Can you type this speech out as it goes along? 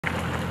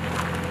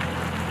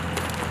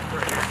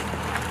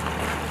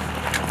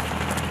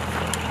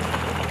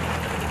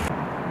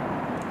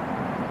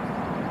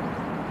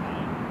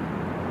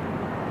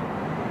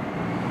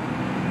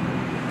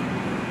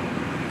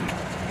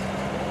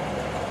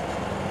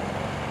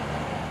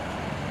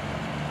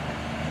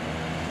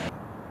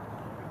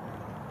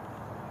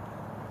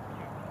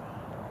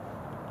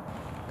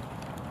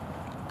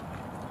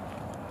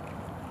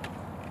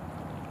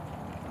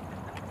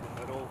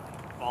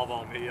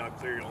on me, I'll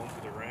clear you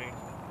onto the ring.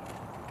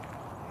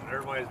 When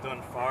everybody's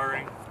done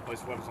firing,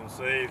 place weapons on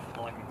safe,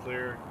 all I can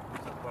clear,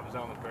 set the weapons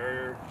down on the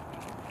barrier.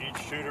 Each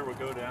shooter would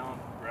go down.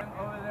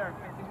 Over there,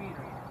 50 meters.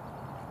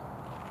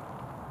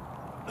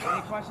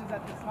 Any questions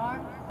at this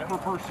time? Per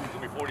person. It's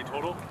going to be 40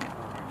 total.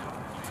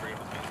 Bring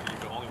up as many,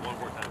 you go only one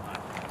horse at a time.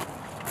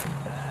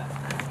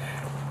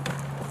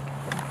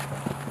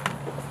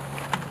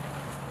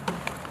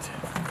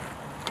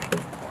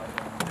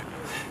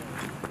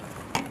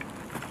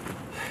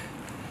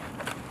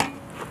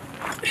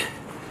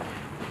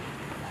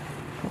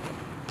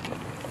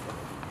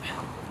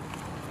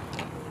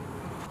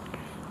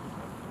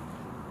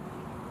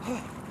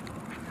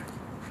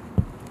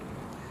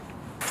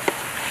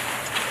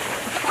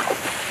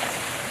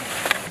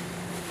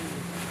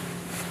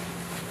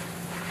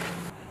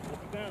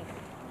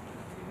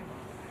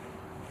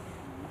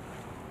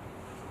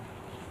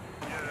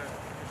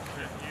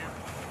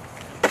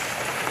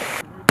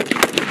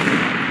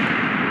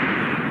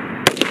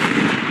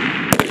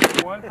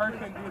 One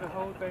person do the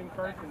whole thing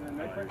first and then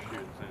they shoot at the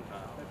same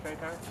time. At the same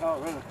time? Oh,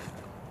 really?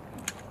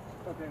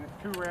 Okay, and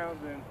it's 2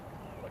 rounds and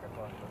Like a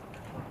flash.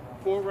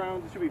 4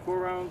 rounds. It should be 4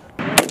 rounds.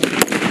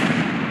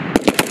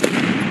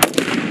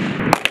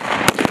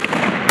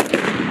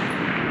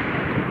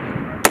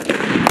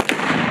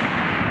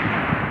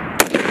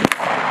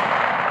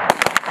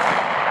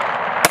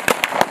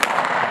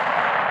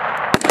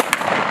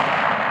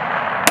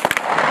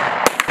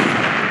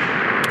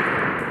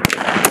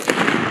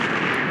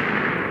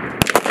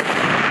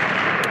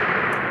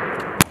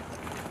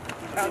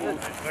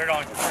 Clear it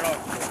on, clear it on.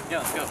 Yeah,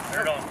 let's go.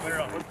 Clear it on, clear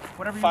it on.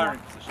 Whatever you Firing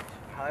want. position.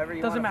 However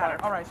you Doesn't want to matter.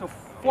 fire. All right, so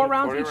 4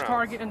 rounds 40 each rounds.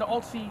 target and the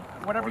alt C,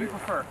 whatever you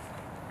prefer.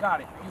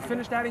 Got it. You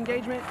finish that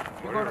engagement,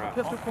 you go to the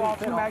pistol qual,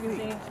 2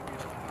 magazines,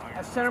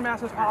 as center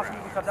mass as possible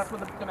because that's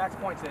what the max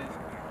points is.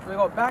 So we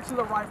go back to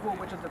the rifle,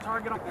 which is the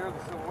target. There's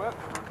the silhouette.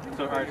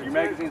 So, all right, your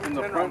magazine's in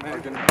the front.